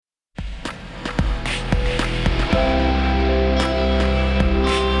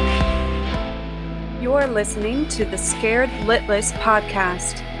You're listening to the Scared Litless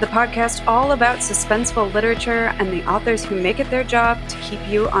podcast, the podcast all about suspenseful literature and the authors who make it their job to keep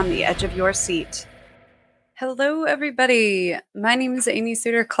you on the edge of your seat. Hello, everybody. My name is Amy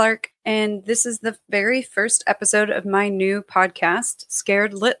Suter Clark, and this is the very first episode of my new podcast,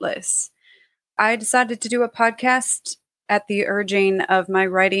 Scared Litless. I decided to do a podcast at the urging of my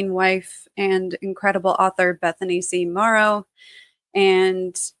writing wife and incredible author, Bethany C. Morrow,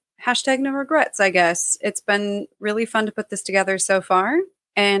 and hashtag no regrets, I guess. It's been really fun to put this together so far,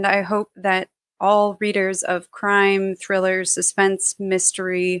 and I hope that all readers of crime, thrillers, suspense,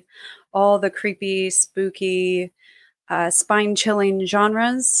 mystery, all the creepy, spooky, spine-chilling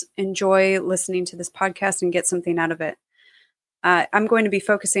genres enjoy listening to this podcast and get something out of it. I'm going to be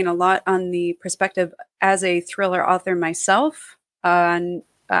focusing a lot on the perspective as a thriller author myself, on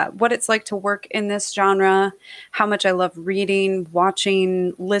what it's like to work in this genre, how much I love reading,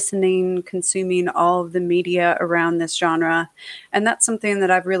 watching, listening, consuming all of the media around this genre. And that's something that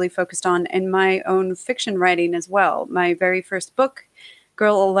I've really focused on in my own fiction writing as well. My very first book,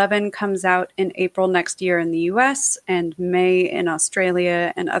 Girl 11, comes out in April next year in the US and May in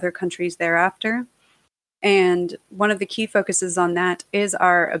Australia and other countries thereafter. And one of the key focuses on that is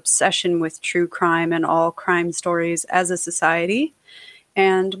our obsession with true crime and all crime stories as a society,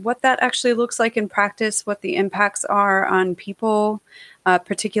 and what that actually looks like in practice, what the impacts are on people,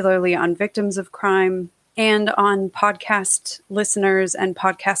 particularly on victims of crime, and on podcast listeners and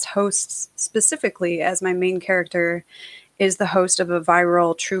podcast hosts specifically, as my main character is the host of a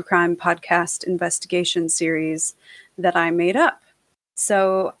viral true crime podcast investigation series that I made up.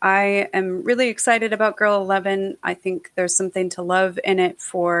 So I am really excited about Girl 11. I think there's something to love in it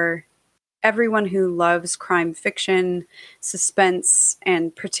for everyone who loves crime fiction, suspense,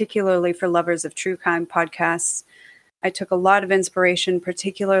 and particularly for lovers of true crime podcasts. I took a lot of inspiration,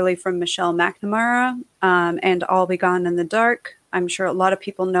 particularly from Michelle McNamara and I'll Be Gone in the Dark. I'm sure a lot of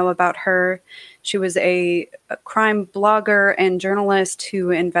people know about her. She was a crime blogger and journalist who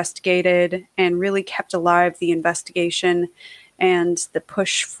investigated and really kept alive the investigation and the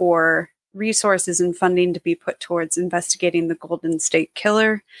push for resources and funding to be put towards investigating the Golden State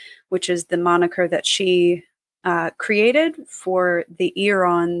Killer, which is the moniker that she created for the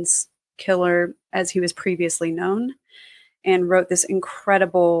Earons killer as he was previously known, and wrote this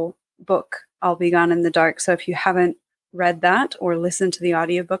incredible book, I'll Be Gone in the Dark. So if you haven't read that or listened to the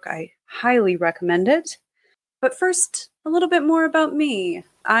audiobook, I highly recommend it. But first, a little bit more about me.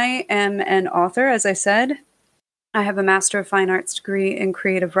 I am an author, as I said. I have a Master of Fine Arts degree in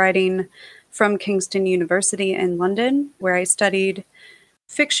creative writing from Kingston University in London, where I studied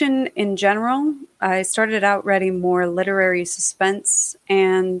fiction in general. I started out writing more literary suspense,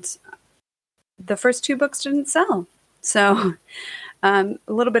 and the first two books didn't sell. So a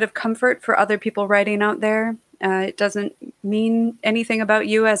little bit of comfort for other people writing out there. It doesn't mean anything about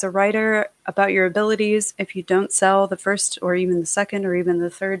you as a writer, about your abilities, if you don't sell the first or even the second or even the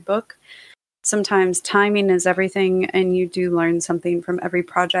third book. Sometimes timing is everything, and you do learn something from every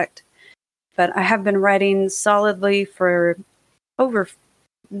project. But I have been writing solidly for over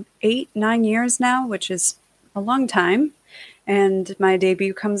 8-9 years now, which is a long time. And my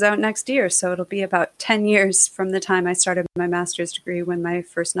debut comes out next year, so it'll be about 10 years from the time I started my master's degree when my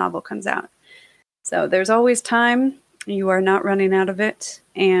first novel comes out. So there's always time. You are not running out of it,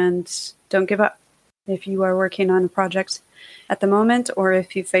 and don't give up. If you are working on a project at the moment, or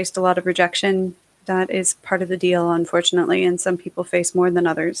if you faced a lot of rejection, that is part of the deal, unfortunately, and some people face more than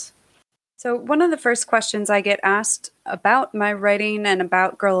others. So one of the first questions I get asked about my writing and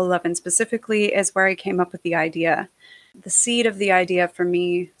about Girl 11 specifically is where I came up with the idea. The seed of the idea for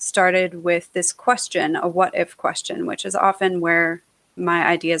me started with this question, a what-if question, which is often where my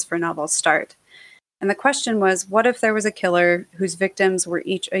ideas for novels start. And the question was, what if there was a killer whose victims were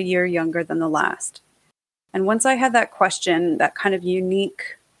each a year younger than the last? And once I had that question, that kind of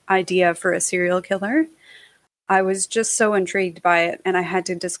unique idea for a serial killer, I was just so intrigued by it, and I had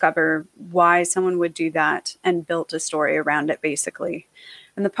to discover why someone would do that and built a story around it, basically.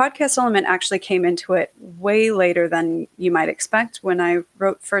 And the podcast element actually came into it way later than you might expect. When I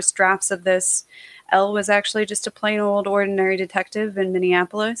wrote first drafts of this, Elle was actually just a plain old ordinary detective in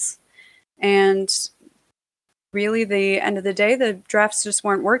Minneapolis. And really, the end of the day, the drafts just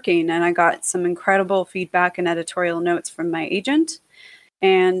weren't working, and I got some incredible feedback and editorial notes from my agent.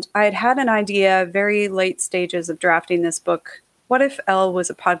 And I had had an idea, very late stages of drafting this book. What if Elle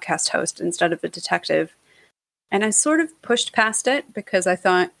was a podcast host instead of a detective? And I sort of pushed past it because I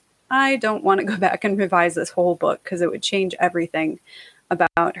thought, I don't want to go back and revise this whole book because it would change everything.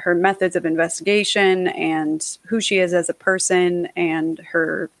 about her methods of investigation and who she is as a person and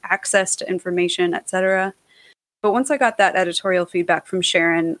her access to information, etc. But once I got that editorial feedback from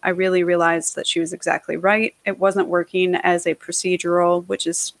Sharon, I really realized that she was exactly right. It wasn't working as a procedural, which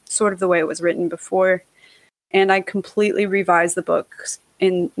is sort of the way it was written before. And I completely revised the book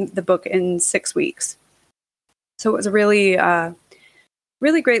in 6 weeks. So it was a really,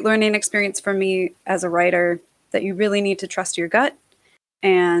 really great learning experience for me as a writer, that you really need to trust your gut.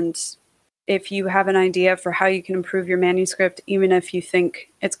 And if you have an idea for how you can improve your manuscript, even if you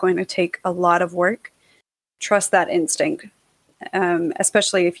think it's going to take a lot of work, trust that instinct,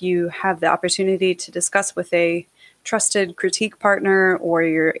 especially if you have the opportunity to discuss with a trusted critique partner or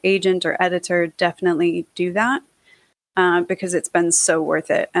your agent or editor. Definitely do that, because it's been so worth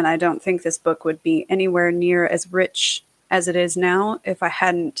it. And I don't think this book would be anywhere near as rich as it is now if I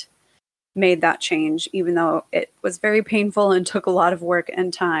hadn't made that change, even though it was very painful and took a lot of work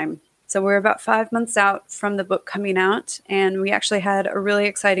and time. So we're about 5 months out from the book coming out, and we actually had a really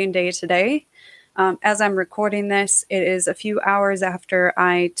exciting day today. As I'm recording this, it is a few hours after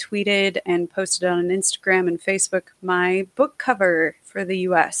I tweeted and posted on Instagram and Facebook my book cover for the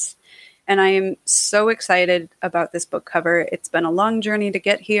US. And I am so excited about this book cover. It's been a long journey to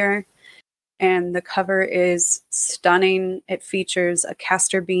get here, and the cover is stunning. It features a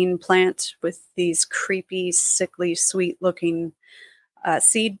castor bean plant with these creepy, sickly, sweet-looking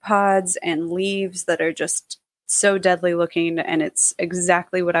seed pods and leaves that are just so deadly looking, and it's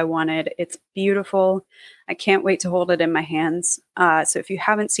exactly what I wanted. It's beautiful. I can't wait to hold it in my hands. So if you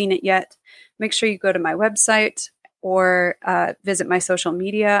haven't seen it yet, make sure you go to my website or visit my social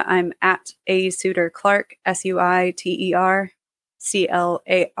media. I'm at A Suiter Clarke, SUITER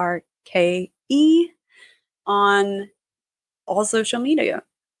CLARKE, on all social media,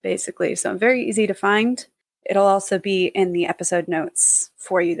 basically. So I'm very easy to find. It'll also be in the episode notes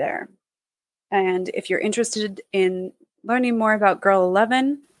for you there. And if you're interested in learning more about Girl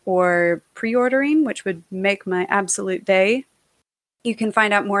 11 or pre-ordering, which would make my absolute day, you can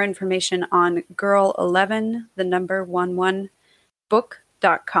find out more information on Girl11, the number 11,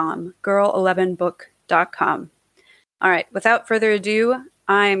 book.com, girl11book.com. All right, without further ado,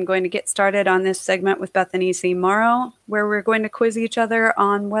 I'm going to get started on this segment with Bethany C. Morrow, where we're going to quiz each other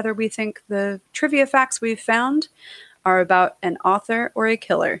on whether we think the trivia facts we've found are about an author or a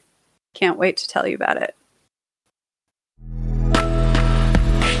killer. Can't wait to tell you about it.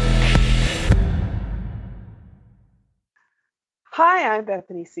 Hi, I'm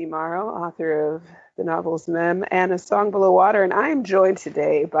Bethany C. Morrow, author of the novels Mem and A Song Below Water, and I am joined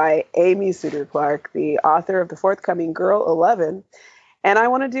today by Amy Suiter Clarke, the author of the forthcoming Girl 11. And I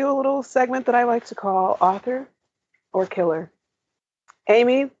want to do a little segment that I like to call Author or Killer.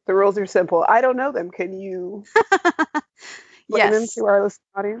 Amy, the rules are simple. I don't know them. Can you explain them to our listening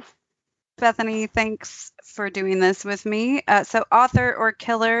audience? Bethany, thanks for doing this with me. So author or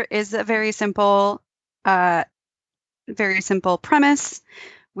killer is a very simple premise.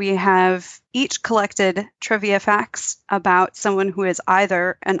 We have each collected trivia facts about someone who is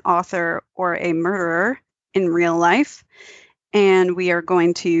either an author or a murderer in real life. And we are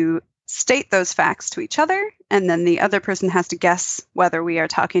going to state those facts to each other, and then the other person has to guess whether we are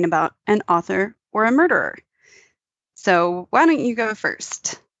talking about an author or a murderer. So why don't you go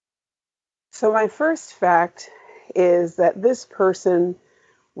first? So my first fact is that this person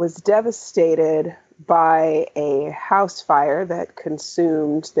was devastated by a house fire that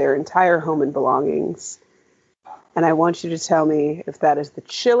consumed their entire home and belongings. And I want you to tell me if that is the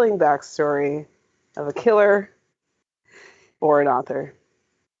chilling backstory of a killer or an author.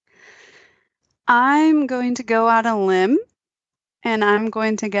 I'm going to go out on a limb, and I'm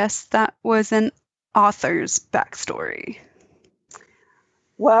going to guess that was an author's backstory.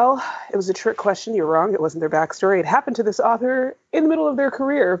 Well, it was a trick question. You're wrong. It wasn't their backstory. It happened to this author in the middle of their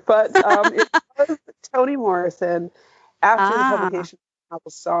career, but it was Toni Morrison. After the publication of the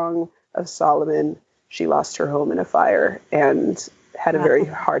novel Song of Solomon, she lost her home in a fire and had a very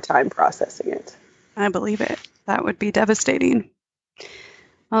hard time processing it. I believe it. That would be devastating.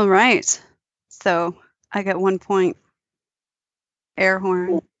 All right. So I get 1 point. Air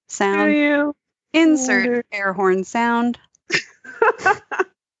horn sound. Insert air horn sound.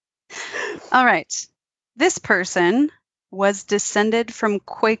 All right. This person was descended from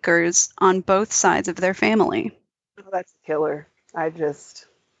Quakers on both sides of their family. Oh, that's a killer.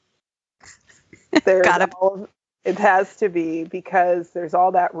 It has to be, because there's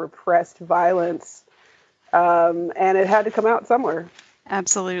all that repressed violence, and it had to come out somewhere.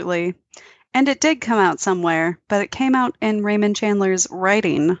 Absolutely. And it did come out somewhere, but it came out in Raymond Chandler's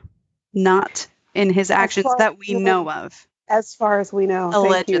writing, not in his actions that we know of. As far as we know.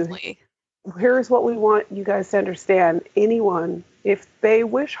 Allegedly. Thank you. Here's what we want you guys to understand. Anyone, if they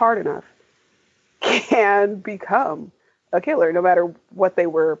wish hard enough, can become a killer, no matter what they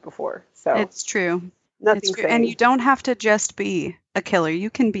were before. So It's true. nothing It's true. And you don't have to just be a killer. You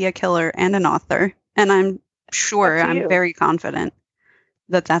can be a killer and an author. And I'm sure, Up to I'm you. very confident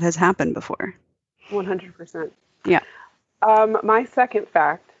that that has happened before. 100%. Yeah. My second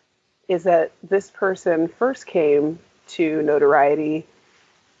fact is that this person first came to notoriety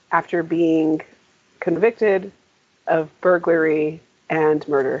after being convicted of burglary and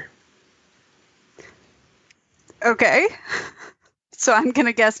murder. Okay. So I'm going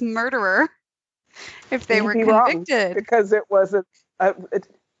to guess murderer if they You'd were be wrong, convicted. because it wasn't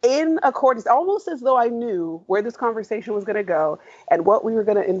in accordance, almost as though I knew where this conversation was going to go and what we were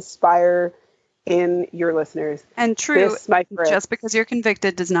going to inspire in your listeners. And true, This, my friend, just because you're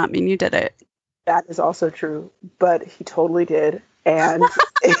convicted does not mean you did it. that is also true, but he totally did. And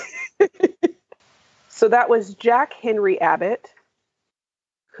so that was Jack Henry Abbott,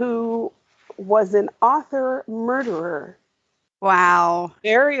 who was an author murderer. Wow.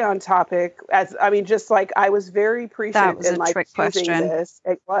 Very on topic. Just like I was very That prescient was in a like trick choosing question. this.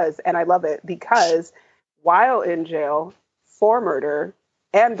 It was, and I love it because while in jail for murder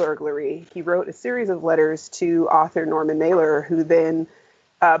and burglary, he wrote a series of letters to author Norman Mailer, who then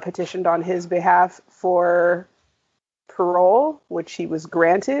petitioned on his behalf for parole, which he was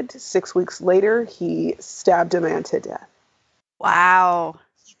granted. 6 weeks later, he stabbed a man to death. Wow.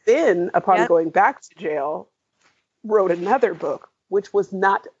 Then, upon Yep. going back to jail, wrote another book, which was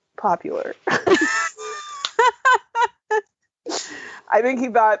not popular. I think he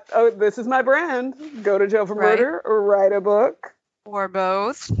thought, oh, this is my brand. Go to jail for Right. murder or write a book. Or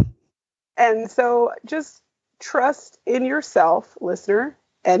both. And so just trust in yourself, listener,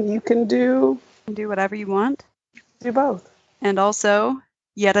 and you can do Do whatever you want. both. And also,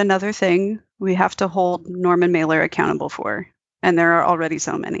 yet another thing we have to hold Norman Mailer accountable for. And there are already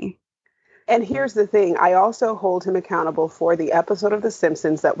so many. And here's the thing. I also hold him accountable for the episode of The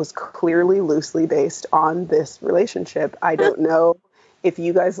Simpsons that was clearly loosely based on this relationship. I don't know if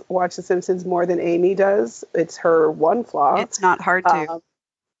you guys watch The Simpsons more than Amy does. It's her one flaw. It's not hard to.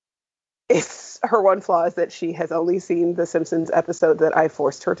 It's her one flaw is that she has only seen the Simpsons episode that I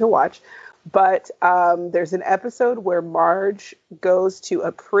forced her to watch. But there's an episode where Marge goes to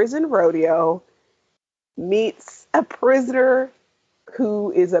a prison rodeo, meets a prisoner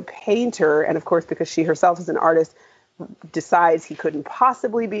who is a painter, and of course, because she herself is an artist, decides he couldn't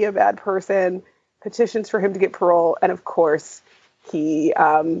possibly be a bad person, petitions for him to get parole, and of course, he is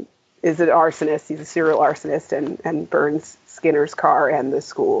an arsonist. He's a serial arsonist and burns Skinner's car and the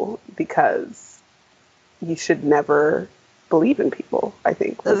school because you should never believe in people, I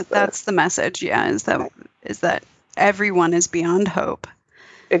think. That's the message, yeah, is that everyone is beyond hope.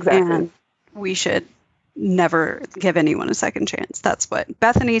 Exactly. And we should never give anyone a second chance. That's what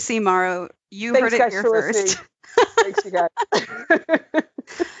Bethany C. Morrow, you Thanks, heard it guys, here for first. listening. Thanks, you guys.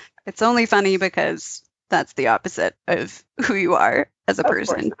 It's only funny because that's the opposite of who you are as a Of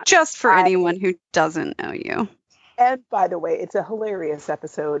course person, not. just for anyone who doesn't know you. And by the way, it's a hilarious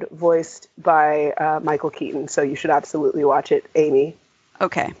episode voiced by Michael Keaton, so you should absolutely watch it, Amy.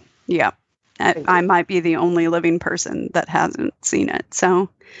 Okay, yeah. Thank you. I might be the only living person that hasn't seen it, so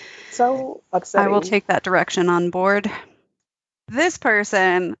upsetting. I will take that direction on board. This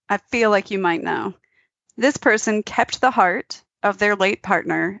person, I feel like you might know. This person kept the heart of their late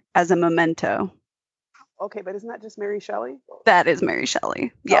partner as a memento. Okay, but isn't that just Mary Shelley? That is Mary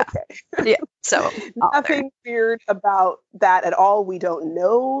Shelley. Yeah. Okay. Yeah. So Nothing weird about that at all. We don't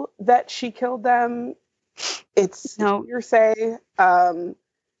know that she killed them. It's hearsay.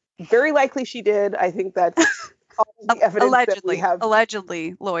 Very likely she did. I think that's all the evidence that we have.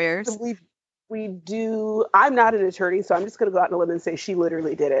 Allegedly, lawyers. We do. I'm not an attorney, so I'm just going to go out on a limb and say she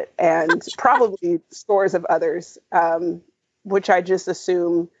literally did it, and probably scores of others, which I just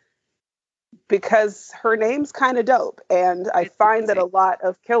assume because her name's kind of dope, and I find that a lot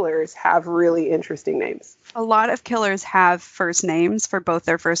of killers have really interesting names. A lot of killers have first names for both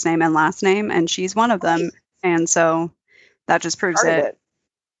their first name and last name, and she's one of them, and so that just proves Part of it.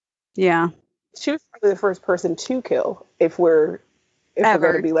 Yeah. She was probably the first person to kill, if we're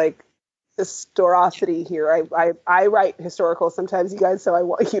going to be like historicity here. I write historical sometimes, you guys, so I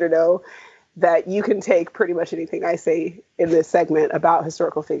want you to know that you can take pretty much anything I say in this segment about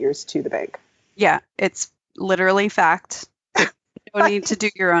historical figures to the bank. Yeah, it's literally fact. No need to do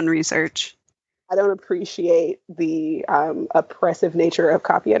your own research. I don't appreciate the oppressive nature of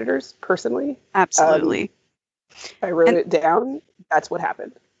copy editors, personally. Absolutely. I wrote it down. That's what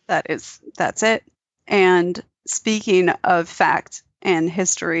happened. That's it. And speaking of fact and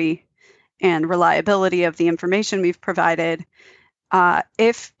history and reliability of the information we've provided,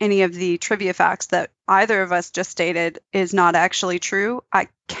 if any of the trivia facts that either of us just stated is not actually true, I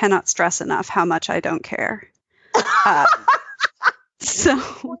cannot stress enough how much I don't care. So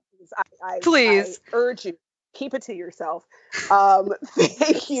please, I urge you, keep it to yourself.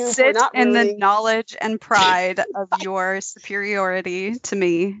 Thank you sit for not in ruining. the knowledge and pride of your superiority to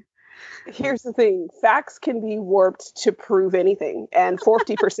me. Here's the thing. Facts can be warped to prove anything. And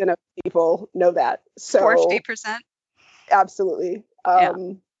 40% of people know that. So 40%? Absolutely. Yeah.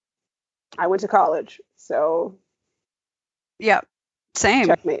 I went to college. So yeah, same.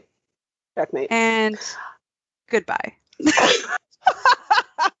 Checkmate. And goodbye.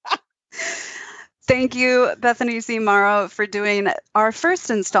 Thank you, Bethany C. Morrow, for doing our first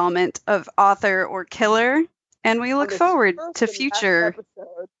installment of Author or Killer. And we look forward to future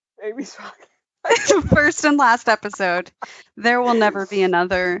first and last episode. There will never be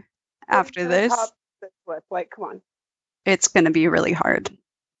another after this. Come on. It's going to be really hard.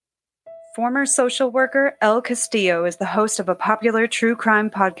 Former social worker Elle Castillo is the host of a popular true crime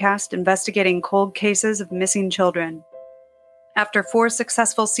podcast investigating cold cases of missing children. After 4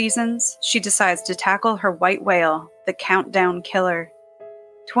 successful seasons, she decides to tackle her white whale, the Countdown Killer.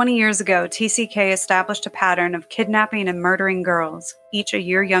 20 years ago, TCK established a pattern of kidnapping and murdering girls, each a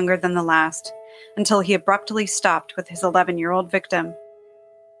year younger than the last, until he abruptly stopped with his 11-year-old victim.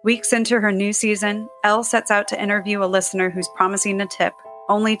 Weeks into her new season, Elle sets out to interview a listener who's promising a tip,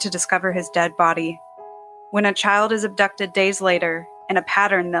 only to discover his dead body. When a child is abducted days later, in a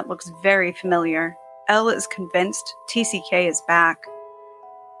pattern that looks very familiar, Elle is convinced TCK is back.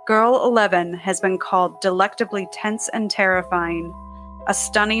 Girl 11 has been called delectably tense and terrifying, a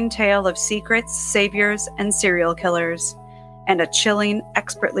stunning tale of secrets, saviors, and serial killers, and a chilling,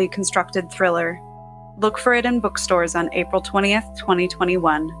 expertly constructed thriller. Look for it in bookstores on April 20th,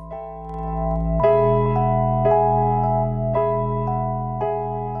 2021.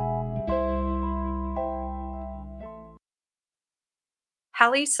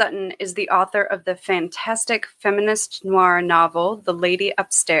 Hallie Sutton is the author of the fantastic feminist noir novel The Lady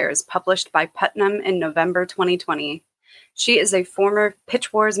Upstairs, published by Putnam in November 2020. She is a former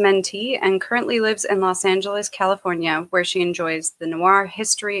Pitch Wars mentee and currently lives in Los Angeles, California, where she enjoys the noir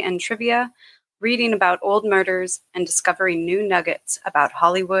history and trivia, reading about old murders, and discovering new nuggets about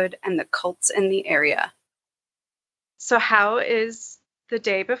Hollywood and the cults in the area. So how is the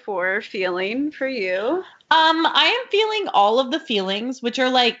day before feeling for you? I am feeling all of the feelings, which are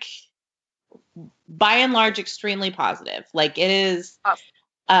like, by and large, extremely positive. Like it is,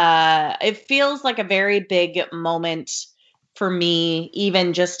 it feels like a very big moment for me,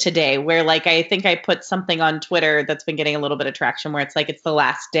 even just today, where like, I think I put something on Twitter that's been getting a little bit of traction where it's like, it's the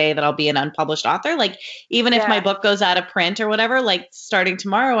last day that I'll be an unpublished author. Like even if my book goes out of print or whatever, like starting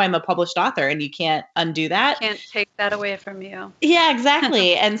tomorrow, I'm a published author and you can't undo that. Can't take that away from you. Yeah,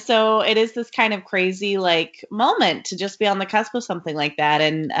 exactly. And so it is this kind of crazy like moment to just be on the cusp of something like that.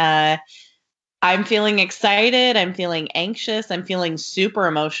 And, I'm feeling excited. I'm feeling anxious. I'm feeling super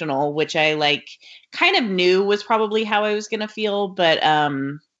emotional, which I like kind of knew was probably how I was going to feel, but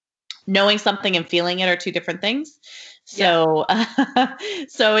knowing something and feeling it are two different things. So,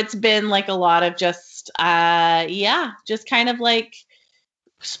 so it's been like a lot of just, just kind of like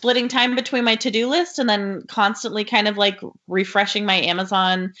splitting time between my to-do list and then constantly kind of like refreshing my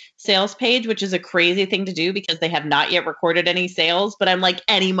Amazon sales page, which is a crazy thing to do because they have not yet recorded any sales, but I'm like,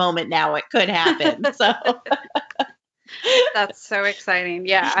 any moment now it could happen. So that's so exciting.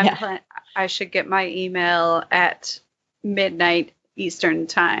 Yeah. I should get my email at midnight Eastern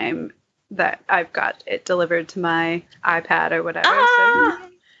time that I've got it delivered to my iPad or whatever.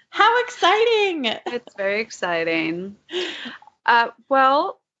 How exciting. It's very exciting.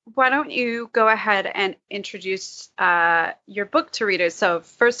 Well, why don't you go ahead and introduce your book to readers? So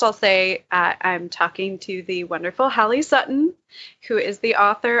first I'll say I'm talking to the wonderful Hallie Sutton, who is the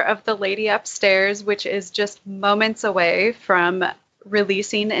author of The Lady Upstairs, which is just moments away from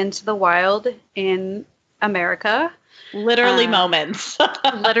releasing into the wild in America. Literally moments.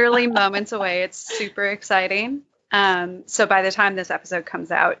 Literally moments away. It's super exciting. So by the time this episode comes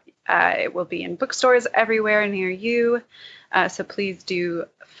out, it will be in bookstores everywhere near you. So please do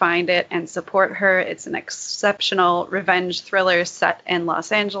find it and support her. It's an exceptional revenge thriller set in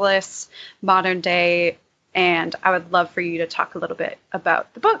Los Angeles, modern day. And I would love for you to talk a little bit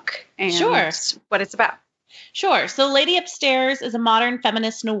about the book and what it's about. Sure. So Lady Upstairs is a modern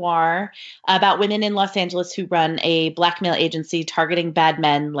feminist noir about women in Los Angeles who run a blackmail agency targeting bad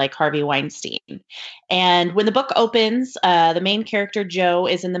men like Harvey Weinstein. And when the book opens, the main character, Jo,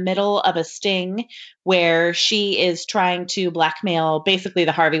 is in the middle of a sting where she is trying to blackmail basically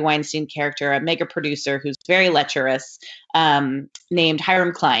the Harvey Weinstein character, a mega producer who's very lecherous, named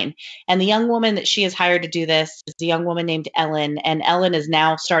Hiram Klein. And the young woman that she has hired to do this is a young woman named Ellen. And Ellen is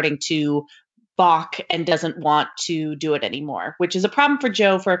now starting to balk and doesn't want to do it anymore, which is a problem for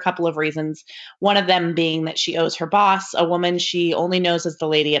Jo for a couple of reasons. One of them being that she owes her boss, a woman she only knows as the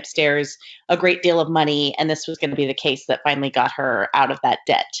Lady Upstairs, a great deal of money. And this was going to be the case that finally got her out of that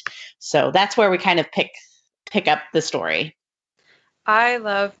debt. So that's where we kind of pick up the story. I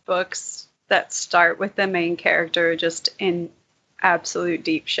love books that start with the main character just in absolute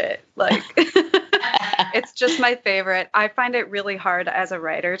deep shit. Like, it's just my favorite. I find it really hard as a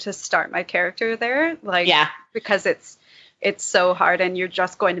writer to start my character there, like, because it's so hard, and you're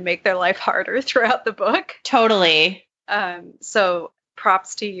just going to make their life harder throughout the book. Totally. So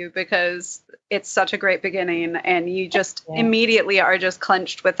props to you, because it's such a great beginning, and you just immediately are just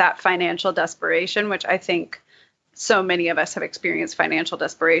clenched with that financial desperation, which I think so many of us have experienced financial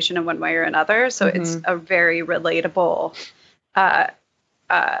desperation in one way or another. So it's a very relatable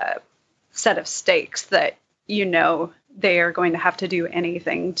set of stakes that, you know, they are going to have to do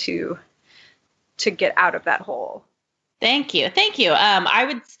anything to get out of that hole. Thank you.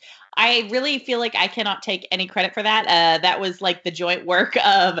 I really feel like I cannot take any credit for that. That was like the joint work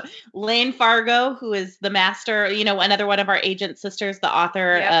of Lane Fargo, who is the master, you know, another one of our agent sisters, the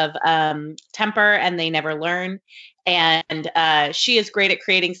author of Temper and They Never Learn. And she is great at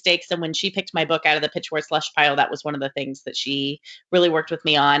creating stakes. And when she picked my book out of the Pitchfork slush pile, that was one of the things that she really worked with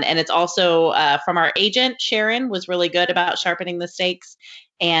me on. And it's also from our agent, Sharon, was really good about sharpening the stakes.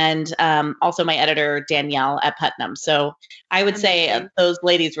 And also my editor, Danielle at Putnam. So I would say those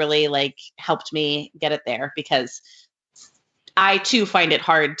ladies really like helped me get it there, because I too find it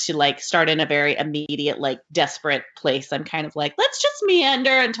hard to like start in a very immediate, like desperate place. I'm kind of like, let's just meander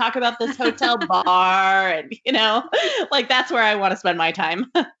and talk about this hotel bar. And, you know, like that's where I want to spend my time.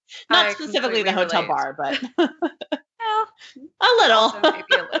 Not specifically the hotel bar, but well, a little. Also maybe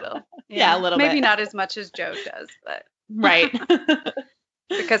a little. Yeah, a little maybe bit. Not as much as Jo does, but. Right.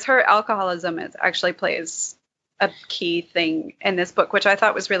 Because her alcoholism actually plays a key thing in this book, which I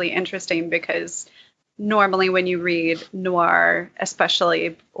thought was really interesting, because normally when you read noir,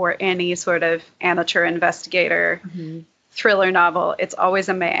 especially, or any sort of amateur investigator thriller novel, it's always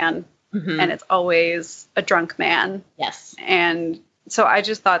a man and it's always a drunk man. Yes. And so I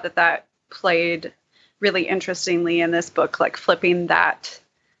just thought that played really interestingly in this book, like flipping that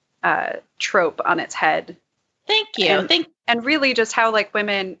trope on its head. Thank you. And really just how like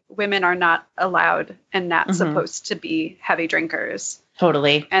women are not allowed and not supposed to be heavy drinkers.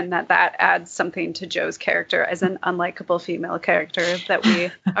 Totally. And that adds something to Jo's character as an unlikable female character that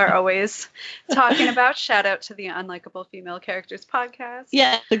we are always talking about. Shout out to the Unlikable Female Characters podcast.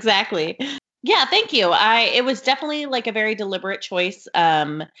 Yeah, exactly. Yeah, thank you. It was definitely like a very deliberate choice.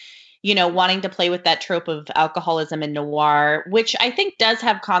 You know, wanting to play with that trope of alcoholism in noir, which I think does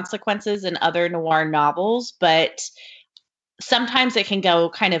have consequences in other noir novels, but sometimes it can go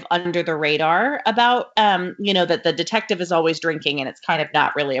kind of under the radar about, you know, that the detective is always drinking and it's kind of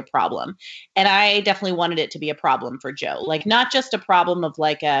not really a problem. And I definitely wanted it to be a problem for Jo, like not just a problem of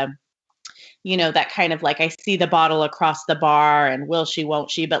like you know, that kind of like, I see the bottle across the bar and will she, won't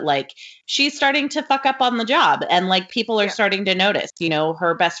she, but like she's starting to fuck up on the job, and like people are starting to notice, you know,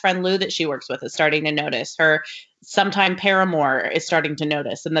 her best friend Lou that she works with is starting to notice, her sometime paramour is starting to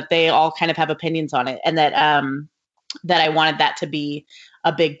notice, and that they all kind of have opinions on it. And that, that I wanted that to be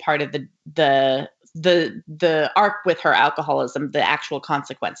a big part of the arc with her alcoholism, the actual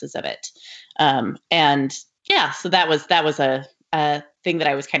consequences of it. And yeah, so that was a thing that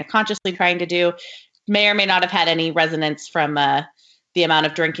I was kind of consciously trying to do. May or may not have had any resonance from the amount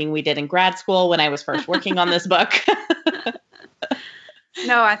of drinking we did in grad school when I was first working on this book.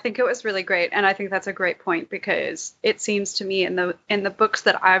 No, I think it was really great. And I think that's a great point, because it seems to me in the books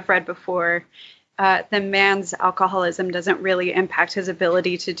that I've read before, the man's alcoholism doesn't really impact his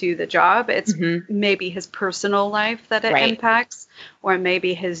ability to do the job. It's maybe his personal life that it impacts, or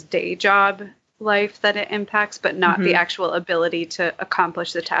maybe his day job life that it impacts, but not the actual ability to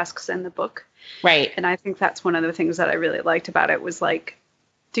accomplish the tasks in the book. Right. And I think that's one of the things that I really liked about it, was like,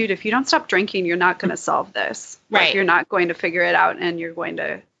 dude, if you don't stop drinking, you're not going to solve this. Right. Like, you're not going to figure it out, and you're going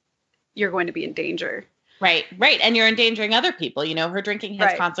to be in danger. Right. And you're endangering other people. You know, her drinking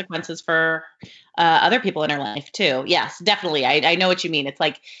has consequences for other people in her life too. Yes, definitely. I know what you mean. It's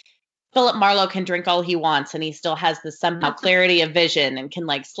like, Philip Marlowe can drink all he wants and he still has this somehow clarity of vision and can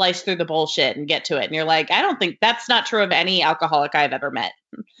like slice through the bullshit and get to it. And you're like, I don't think that's not true of any alcoholic I've ever met.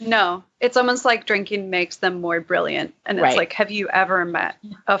 No, it's almost like drinking makes them more brilliant. And it's Right. like, have you ever met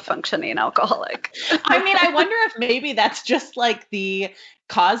a functioning alcoholic? I mean, I wonder if maybe that's just like the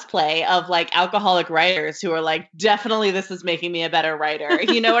cosplay of like alcoholic writers who are like, definitely this is making me a better writer.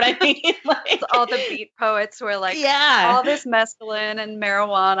 You know what I mean? Like, All the beat poets who are like, yeah. all this mescaline and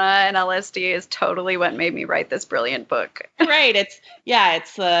marijuana and LSD is totally what made me write this brilliant book. Right.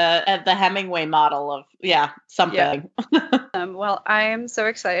 It's the Hemingway model of, something. Well, I am so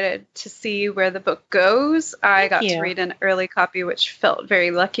excited to see where the book goes. I got to read an early copy, which felt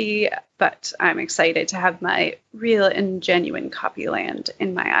very lucky, but I'm excited to have my real and genuine copy land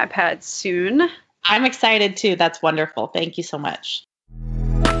in my iPad soon. I'm excited too. That's wonderful. Thank you so much.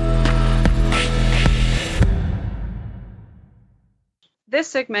 This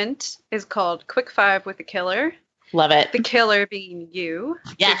segment is called Quick Five with a Killer. Love it. The killer being you.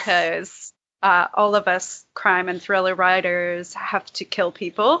 Yes. Because all of us crime and thriller writers have to kill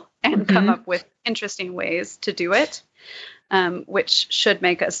people and come up with interesting ways to do it, which should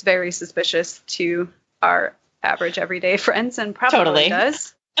make us very suspicious to our average everyday friends, and probably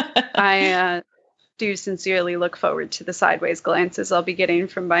does. I do sincerely look forward to the sideways glances I'll be getting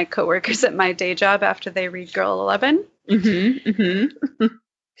from my coworkers at my day job after they read Girl 11.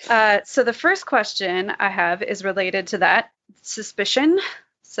 So the first question I have is related to that suspicion.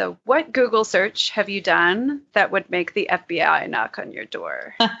 So what Google search have you done that would make the FBI knock on your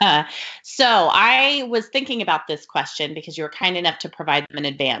door? So I was thinking about this question because you were kind enough to provide them in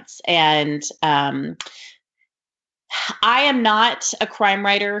advance. And I am not a crime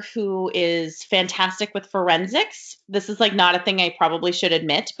writer who is fantastic with forensics. This is like not a thing I probably should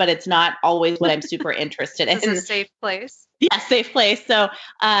admit, but it's not always what I'm super interested in. It's a safe place. Yeah, safe place. So,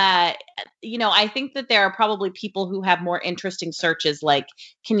 I think that there are probably people who have more interesting searches, like,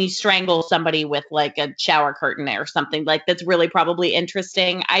 can you strangle somebody with like a shower curtain or something like that's really probably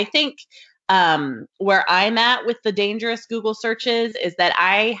interesting. I think where I'm at with the dangerous Google searches is that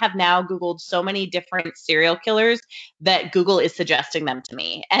I have now Googled so many different serial killers that Google is suggesting them to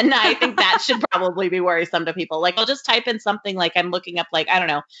me. And I think that should probably be worrisome to people. Like, I'll just type in something like I'm looking up, like, I don't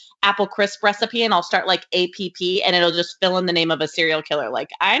know, apple crisp recipe, and I'll start like APP and it'll just fill in the name of a serial killer. Like,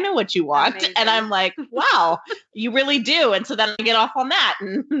 I know what you want. Amazing. And I'm like, wow, you really do. And so then I get off on that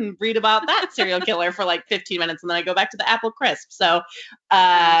and read about that serial killer for like 15 minutes. And then I go back to the apple crisp. So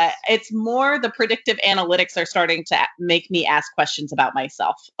it's more the predictive analytics are starting to make me ask questions about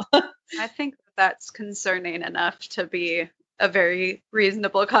myself. I think that's concerning enough to be a very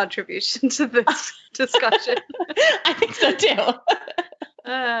reasonable contribution to this discussion. I think so too.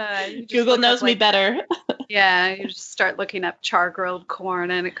 Google knows me better. Yeah, you just start looking up char-grilled corn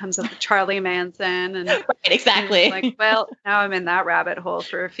and it comes up with Charlie Manson. And right, exactly. And like, well, now I'm in that rabbit hole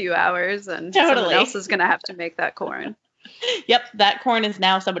for a few hours and someone else is going to have to make that corn. Yep, that corn is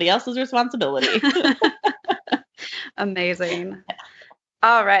now somebody else's responsibility. Amazing.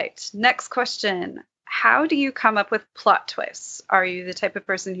 All right, next question. How do you come up with plot twists? Are you the type of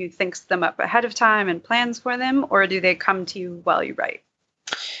person who thinks them up ahead of time and plans for them, or do they come to you while you write?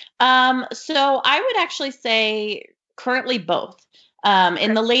 So I would actually say currently both.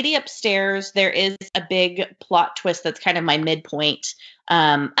 In The Lady Upstairs, there is a big plot twist that's kind of my midpoint.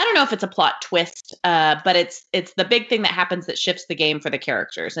 I don't know if it's a plot twist, but it's the big thing that happens that shifts the game for the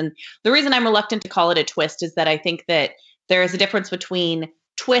characters. And the reason I'm reluctant to call it a twist is that I think that there is a difference between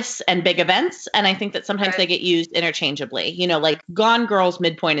twists and big events. And I think that sometimes they get used interchangeably. You know, like Gone Girl's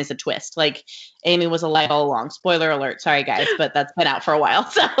midpoint is a twist. Like Amy was alive all along. Spoiler alert. Sorry, guys, but that's been out for a while.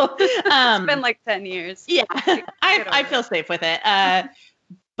 So it's been like 10 years. Yeah, I feel safe with it.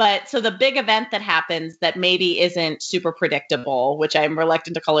 But so the big event that happens that maybe isn't super predictable, which I'm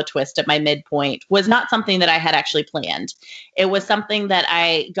reluctant to call a twist at my midpoint, was not something that I had actually planned. It was something that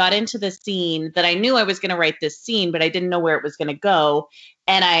I got into the scene that I knew I was going to write this scene, but I didn't know where it was going to go.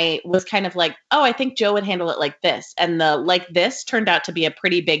 And I was kind of like, oh, I think Joe would handle it like this. And the like this turned out to be a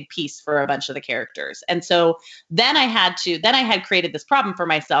pretty big piece for a bunch of the characters. And so then I had created this problem for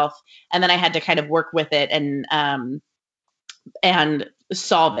myself. And then I had to kind of work with it and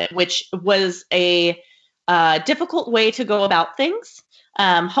solve it, which was a difficult way to go about things.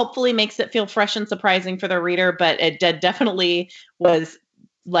 Hopefully makes it feel fresh and surprising for the reader, but it definitely was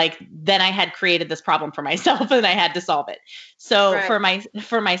like, then I had created this problem for myself and I had to solve it. So for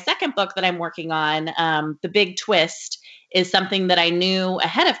my second book that I'm working on, the big twist is something that I knew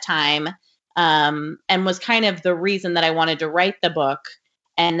ahead of time, and was kind of the reason that I wanted to write the book.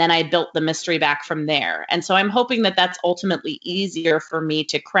 And then I built the mystery back from there. And so I'm hoping that that's ultimately easier for me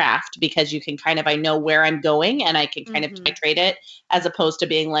to craft, because you can I know where I'm going and I can kind of titrate it, as opposed to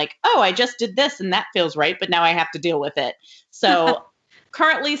being like, oh, I just did this and that feels right, but now I have to deal with it. So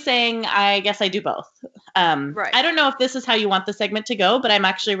currently saying, I guess I do both. Right. I don't know if this is how you want the segment to go, but I'm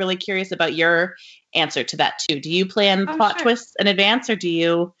actually really curious about your answer to that too. Do you plan plot twists in advance, or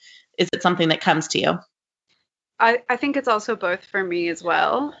is it something that comes to you? I think it's also both for me as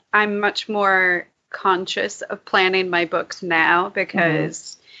well. I'm much more conscious of planning my books now,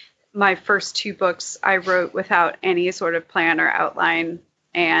 because my first 2 books I wrote without any sort of plan or outline,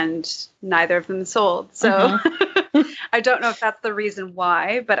 and neither of them sold. So I don't know if that's the reason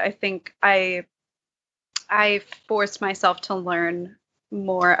why, but I think I forced myself to learn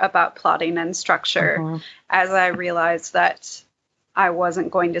more about plotting and structure as I realized that I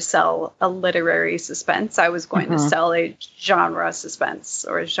wasn't going to sell a literary suspense. I was going to sell a genre suspense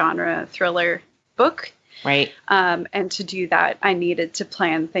or a genre thriller book. Right. And to do that, I needed to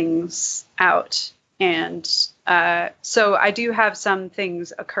plan things out. And so I do have some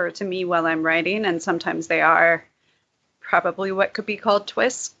things occur to me while I'm writing, and sometimes they are probably what could be called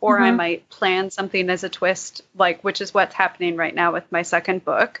twists, or I might plan something as a twist, which is what's happening right now with my second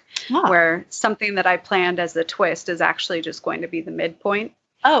book, where something that I planned as a twist is actually just going to be the midpoint.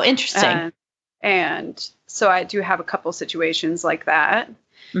 Oh, interesting. And so I do have a couple situations like that.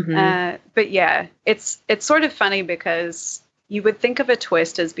 But yeah, it's sort of funny, because you would think of a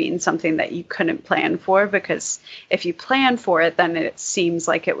twist as being something that you couldn't plan for, because if you plan for it, then it seems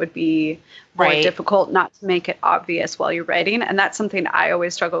like it would be more difficult not to make it obvious while you're writing. And that's something I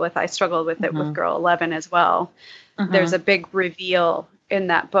always struggle with. I struggled with it with Girl 11 as well. There's a big reveal in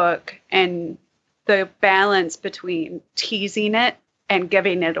that book, and the balance between teasing it and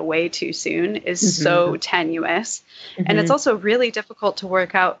giving it away too soon is so tenuous. And it's also really difficult to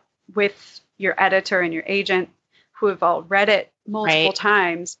work out with your editor and your agent, who have all read it multiple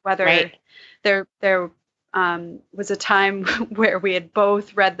times, whether there was a time where we had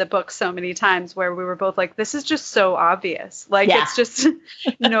both read the book so many times where we were both like, this is just so obvious. It's just,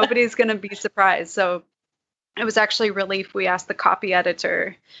 nobody's going to be surprised. So it was actually a relief. We asked the copy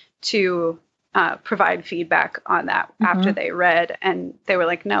editor to provide feedback on that after they read, and they were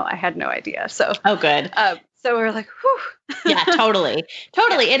like, no, I had no idea. So, oh, good. So we're like, whew. Yeah, totally.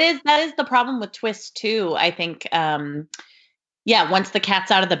 Yeah. That is the problem with twists too. I think, once the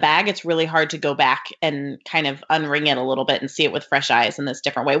cat's out of the bag, it's really hard to go back and kind of unring it a little bit and see it with fresh eyes in this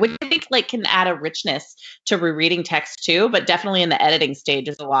different way, which I think can add a richness to rereading text too, but definitely in the editing stage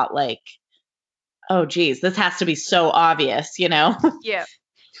is a lot like, oh geez, this has to be so obvious, Yeah.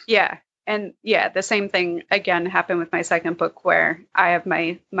 Yeah. And yeah, the same thing again happened with my second book, where I have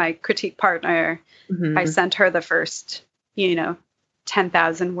my critique partner. I sent her the first,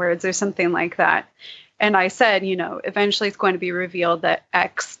 10,000 words or something like that. And I said, eventually it's going to be revealed that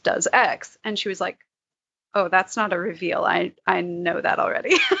X does X. And she was like, oh, that's not a reveal. I know that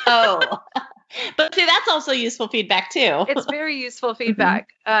already. Oh, but see, that's also useful feedback too. It's very useful feedback.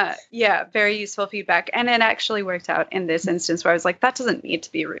 Very useful feedback. And it actually worked out in this instance where I was like, that doesn't need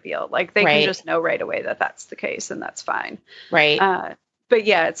to be revealed. They can just know right away that that's the case, and that's fine. Right. But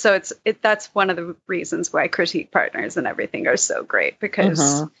yeah, so that's one of the reasons why critique partners and everything are so great,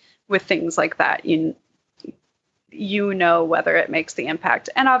 because with things like that, you know whether it makes the impact.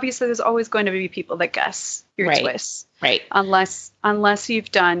 And obviously there's always going to be people that guess your twists. Right. Unless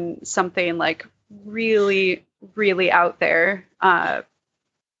you've done something really, really out there.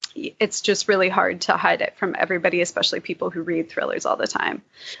 It's just really hard to hide it from everybody, especially people who read thrillers all the time.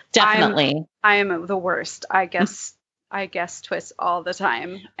 Definitely. I am the worst. I guess twists all the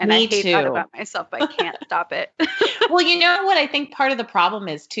time, and Me I hate too. that about myself, but I can't stop it. Well, you know what I think part of the problem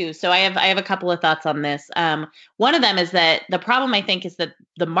is too. So I have a couple of thoughts on this. One of them is that the problem, I think, is that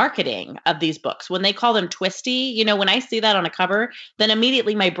the marketing of these books, when they call them twisty, when I see that on a cover, then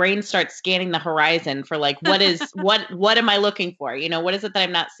immediately my brain starts scanning the horizon for what is what am I looking for? What is it that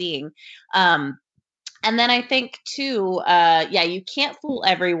I'm not seeing? And then I think too, you can't fool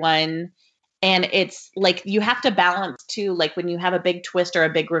everyone. And it's you have to balance too, when you have a big twist or a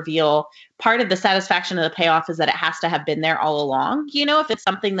big reveal, part of the satisfaction of the payoff is that it has to have been there all along. If it's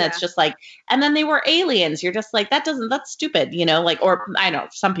something that's just and then they were aliens, you're just that's stupid, or I know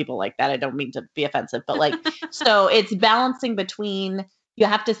some people like that. I don't mean to be offensive, but so it's balancing between, you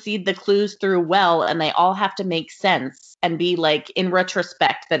have to seed the clues through well, and they all have to make sense and be in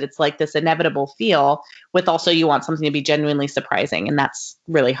retrospect that it's this inevitable feel, with also you want something to be genuinely surprising. And that's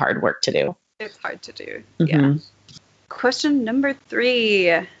really hard work to do. It's hard to do. Yeah. Question number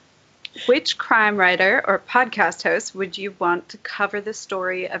 3. Which crime writer or podcast host would you want to cover the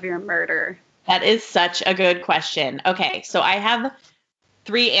story of your murder? That is such a good question. Okay, so I have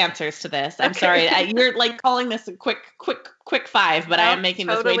 3 answers to this. I'm sorry. You're like calling this a quick 5, but I am making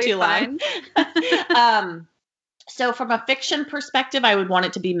totally this way too long. So from a fiction perspective, I would want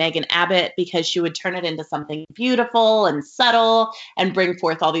it to be Megan Abbott because she would turn it into something beautiful and subtle and bring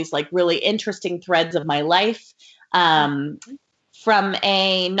forth all these like really interesting threads of my life. From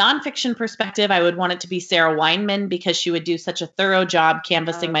a nonfiction perspective, I would want it to be Sarah Weinman because she would do such a thorough job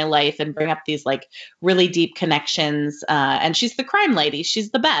canvassing my life and bring up these like really deep connections. And she's the crime lady.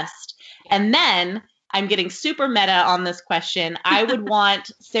 She's the best. And then I'm getting super meta on this question. I would want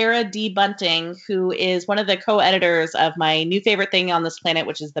Sarah D. Bunting, who is one of the co-editors of my new favorite thing on this planet,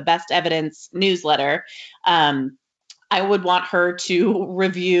 which is the Best Evidence newsletter. I would want her to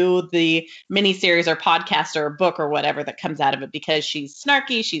review the miniseries or podcast or book or whatever that comes out of it because she's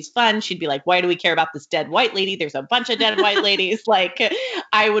snarky, she's fun. She'd be like, why do we care about this dead white lady? There's a bunch of dead white ladies. Like,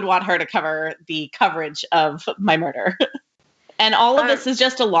 I would want her to cover the coverage of my murder. And all of this is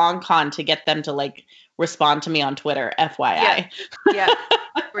just a long con to get them to like respond to me on Twitter, FYI. Yeah.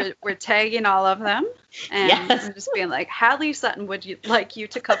 We're tagging all of them. And we're just being like, Hadley Sutton would like you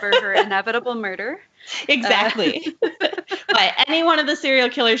to cover her inevitable murder. Exactly. By any one of the serial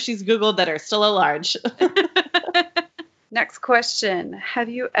killers she's Googled that are still at large. Next question. Have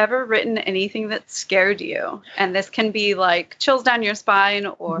you ever written anything that scared you? And this can be like chills down your spine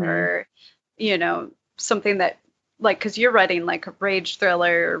or, you know, something that like, because you're writing like a rage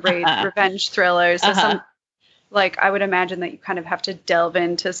thriller, revenge thriller. So like, I would imagine that you kind of have to delve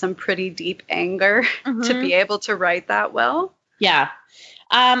into some pretty deep anger to be able to write that well. Yeah.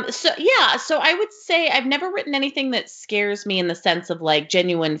 So I would say I've never written anything that scares me in the sense of like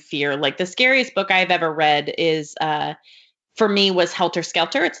genuine fear. Like the scariest book I've ever read is, for me was Helter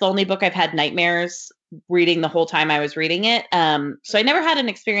Skelter. It's the only book I've had nightmares reading the whole time I was reading it. So I never had an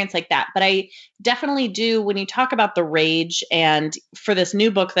experience like that, but I definitely do when you talk about the rage and for this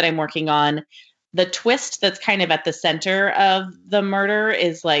new book that I'm working on, the twist that's kind of at the center of the murder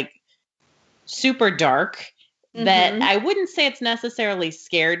is like super dark. That I wouldn't say it's necessarily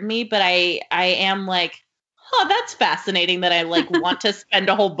scared me, but I am like, oh, that's fascinating that I like want to spend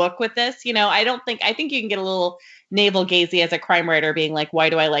a whole book with this. You know, I think you can get a little navel gazing as a crime writer being like, why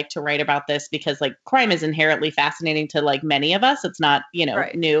do I like to write about this? Because like crime is inherently fascinating to like many of us. It's not, you know,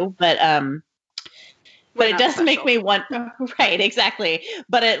 new, but it does make me want, right, exactly.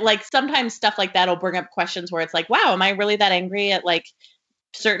 But it like sometimes stuff like that will bring up questions where it's like, wow, am I really that angry at like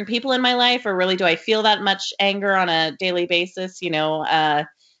certain people in my life, or really do I feel that much anger on a daily basis, you know?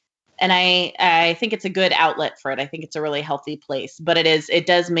 And I think it's a good outlet for it. I think it's a really healthy place, but it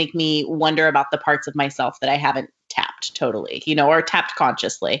does make me wonder about the parts of myself that I haven't tapped totally, you know, or tapped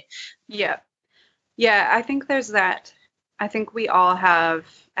consciously. Yeah. Yeah. I think there's that. I think we all have,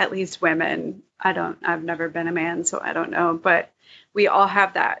 at least women, I've never been a man, so I don't know, but we all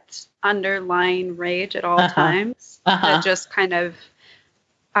have that underlying rage at all times that just kind of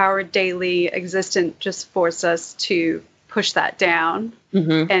our daily existence just force us to push that down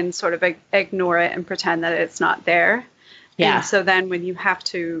and sort of ignore it and pretend that it's not there. Yeah. And so then when you have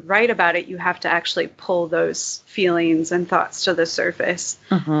to write about it, you have to actually pull those feelings and thoughts to the surface.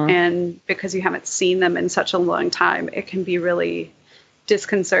 And because you haven't seen them in such a long time, it can be really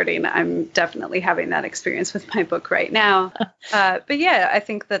disconcerting. I'm definitely having that experience with my book right now. But yeah, I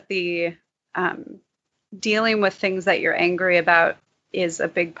think that the dealing with things that you're angry about is a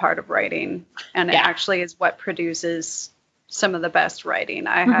big part of writing, and it actually is what produces some of the best writing.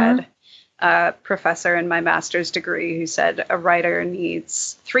 I had a professor in my master's degree who said a writer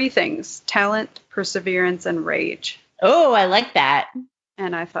needs 3 things: talent, perseverance, and rage. Oh, I like that.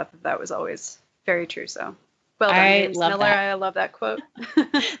 And I thought that was always very true. So well done, James Miller. That. I love that quote.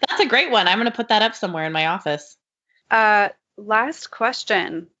 That's a great one. I'm going to put that up somewhere in my office. Last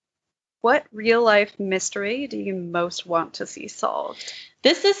question. What real life mystery do you most want to see solved?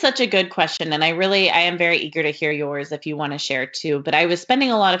 This is such a good question. And I am very eager to hear yours if you want to share too. But I was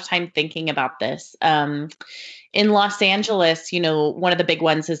spending a lot of time thinking about this. In Los Angeles, you know, one of the big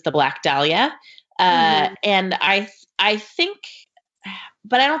ones is the Black Dahlia. And I think,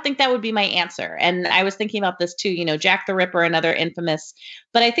 but I don't think that would be my answer. And I was thinking about this too, you know, Jack the Ripper, another infamous,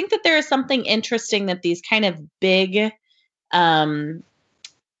 but I think that there is something interesting that these kind of big,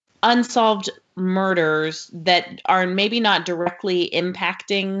 unsolved murders that are maybe not directly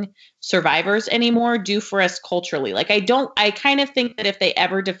impacting survivors anymore do for us culturally. Like I kind of think that if they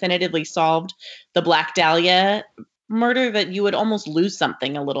ever definitively solved the Black Dahlia murder that you would almost lose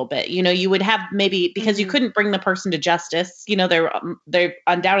something a little bit. You would have maybe, because you couldn't bring the person to justice, they're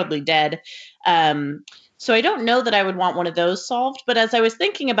undoubtedly dead. So I don't know that I would want one of those solved, but as I was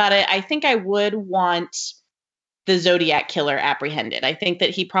thinking about it, I think I would want the Zodiac killer apprehended. I think that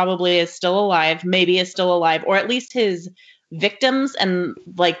he probably is still alive, or at least his victims and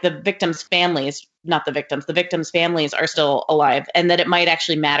like the victims' families, not the victims, the victims' families are still alive, and that it might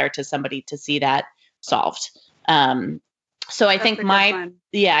actually matter to somebody to see that solved. So I think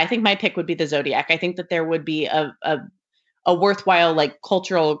my pick would be the Zodiac. I think that there would be a worthwhile like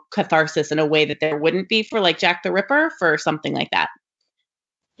cultural catharsis in a way that there wouldn't be for like Jack the Ripper for something like that.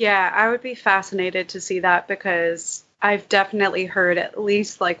 Yeah, I would be fascinated to see that, because I've definitely heard at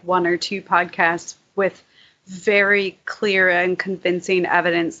least like one or two podcasts with very clear and convincing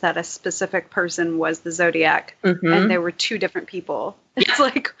evidence that a specific person was the Zodiac, and there were two different people. Yeah. It's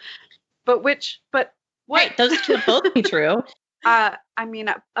like, but what? Right, those could both be true. I mean,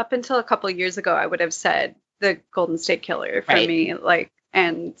 up until a couple of years ago, I would have said the Golden State Killer for me, like,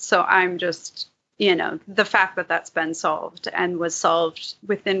 and so I'm just, the fact that that's been solved and was solved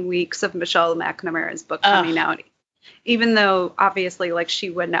within weeks of Michelle McNamara's book coming out, even though obviously like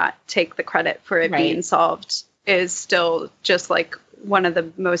she would not take the credit for it being solved, is still just like one of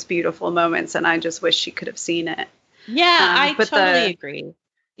the most beautiful moments. And I just wish she could have seen it. Yeah, I totally agree.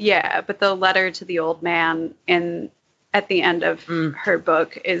 Yeah. But the letter to the old man at the end of her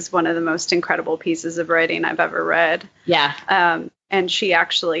book is one of the most incredible pieces of writing I've ever read. Yeah. And she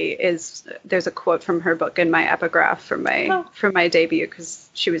actually there's a quote from her book in my epigraph for my debut, because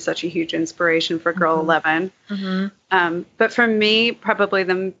she was such a huge inspiration for Girl 11. But for me, probably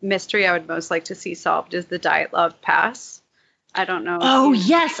the mystery I would most like to see solved is the Dyatlov Pass. I don't know. Oh,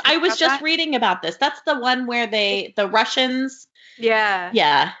 yes. I was just reading about this. That's the one where the Russians. Yeah.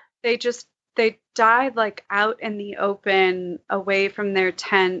 Yeah. They died like out in the open, away from their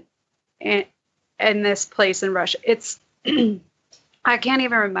tent in this place in Russia. It's, I can't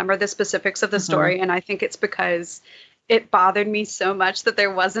even remember the specifics of the story. And I think it's because it bothered me so much that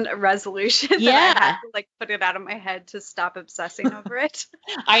there wasn't a resolution that I had to like put it out of my head to stop obsessing over it.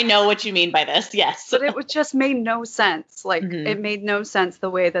 I know what you mean by this. Yes. But it just made no sense. Like it made no sense the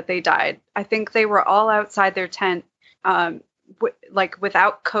way that they died. I think they were all outside their tent, like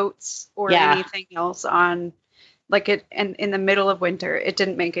without coats or anything else on, like it, and in the middle of winter. It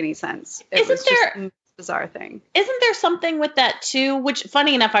didn't make any sense. It was just a bizarre thing. Isn't there something with that too? Which,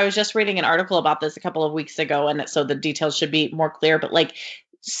 funny enough, I was just reading an article about this a couple of weeks ago, and so the details should be more clear. But like,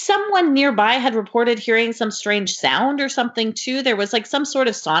 someone nearby had reported hearing some strange sound or something too. There was like some sort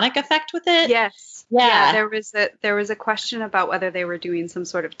of sonic effect with it. Yes. Yeah. There was a question about whether they were doing some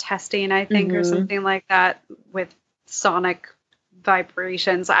sort of testing, I think, or something like that with sonic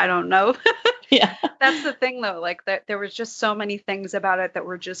vibrations. I don't know. Yeah. That's the thing though. Like there was just so many things about it that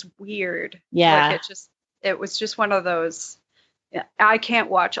were just weird. Yeah. Like it was just one of those, I can't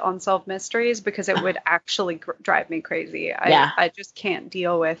watch unsolved mysteries because it would actually drive me crazy. I just can't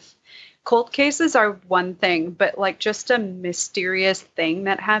deal with cold cases are one thing, but like just a mysterious thing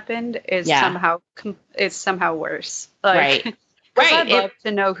that happened is somehow worse. Like, right. Right. I'd love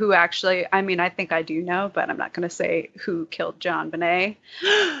to know who actually, I mean, I think I do know, but I'm not going to say who killed JonBenet.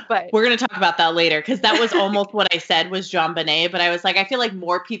 But we're going to talk about that later, because that was almost what I said was JonBenet. But I was like, I feel like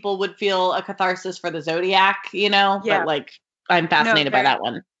more people would feel a catharsis for the Zodiac, Yeah. But like, I'm fascinated by that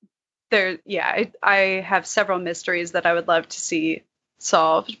one. I have several mysteries that I would love to see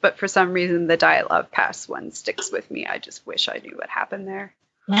solved, but for some reason, the Dyatlov Pass one sticks with me. I just wish I knew what happened there.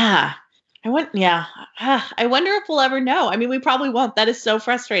 Yeah. I wonder if we'll ever know. I mean, we probably won't. That is so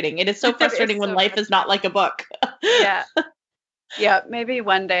frustrating. It is so frustrating when life is not like a book. Yeah. Yeah. Maybe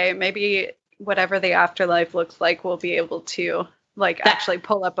one day, maybe whatever the afterlife looks like, we'll be able to actually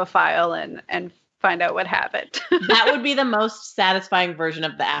pull up a file and find out what happened. That would be the most satisfying version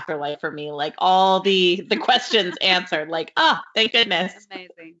of the afterlife for me. Like all the questions answered, like, thank goodness.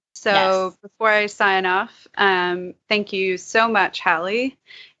 Amazing. So before I sign off, thank you so much, Hallie.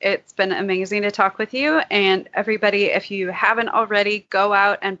 It's been amazing to talk with you. And everybody, if you haven't already, go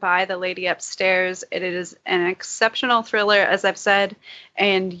out and buy The Lady Upstairs. It is an exceptional thriller, as I've said,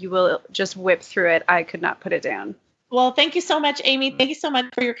 and you will just whip through it. I could not put it down. Well, thank you so much, Amy. Thank you so much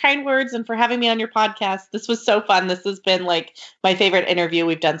for your kind words and for having me on your podcast. This was so fun. This has been like my favorite interview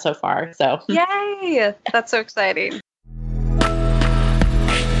we've done so far. So yay! That's so exciting.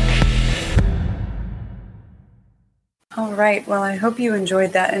 All right. Well, I hope you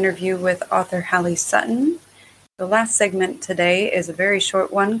enjoyed that interview with author Hallie Sutton. The last segment today is a very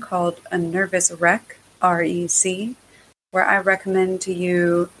short one called A Nervous Wreck, REC. where I recommend to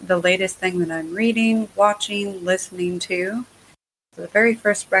you the latest thing that I'm reading, watching, listening to. The very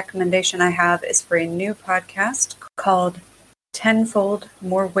first recommendation I have is for a new podcast called Tenfold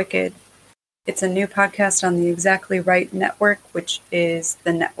More Wicked. It's a new podcast on the Exactly Right Network, which is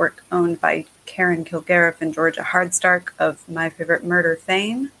the network owned by Karen Kilgariff and Georgia Hardstark of My Favorite Murder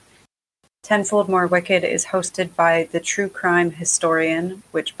fame. Tenfold More Wicked is hosted by the true crime historian,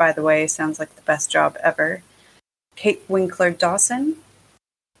 which, by the way, sounds like the best job ever, Kate Winkler Dawson.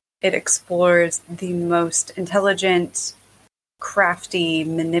 It explores the most intelligent, crafty,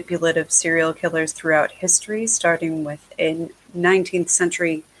 manipulative serial killers throughout history, starting with a 19th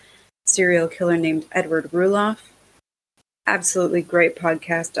century serial killer named Edward Ruloff. Absolutely great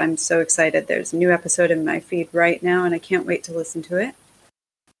podcast. I'm so excited. There's a new episode in my feed right now, and I can't wait to listen to it.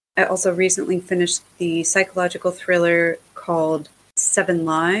 I also recently finished the psychological thriller called Seven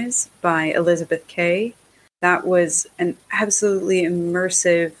Lies by Elizabeth Kay. That was an absolutely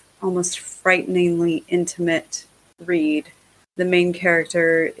immersive, almost frighteningly intimate read. The main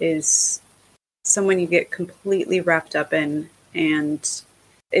character is someone you get completely wrapped up in, and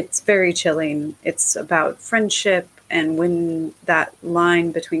it's very chilling. It's about friendship, and when that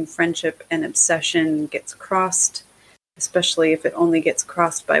line between friendship and obsession gets crossed, especially if it only gets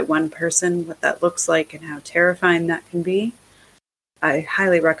crossed by one person, what that looks like and how terrifying that can be. I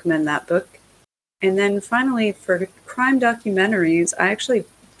highly recommend that book. And then finally, for crime documentaries, I actually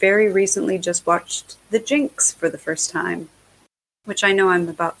very recently just watched The Jinx for the first time, which I know I'm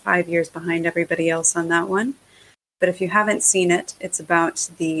about 5 years behind everybody else on that one. But if you haven't seen it, it's about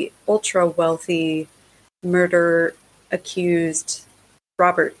the ultra-wealthy murder-accused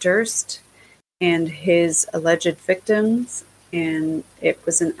Robert Durst and his alleged victims. And it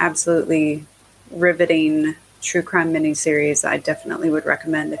was an absolutely riveting true crime miniseries I definitely would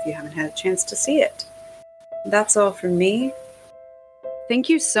recommend if you haven't had a chance to see it. That's all from me. Thank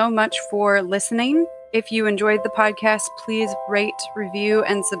you so much for listening. If you enjoyed the podcast, please rate, review,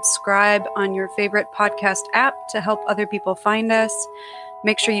 and subscribe on your favorite podcast app to help other people find us.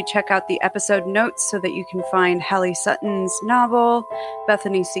 Make sure you check out the episode notes so that you can find Hallie Sutton's novel,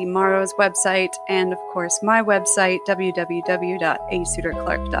 Bethany C. Morrow's website, and of course my website,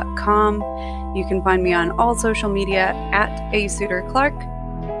 www.asuiterclark.com. You can find me on all social media at asuiterclark.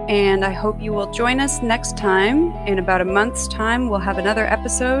 And I hope you will join us next time. In about a month's time, we'll have another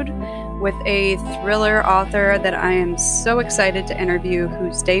episode with a thriller author that I am so excited to interview,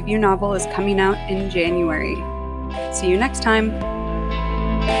 whose debut novel is coming out in January. See you next time.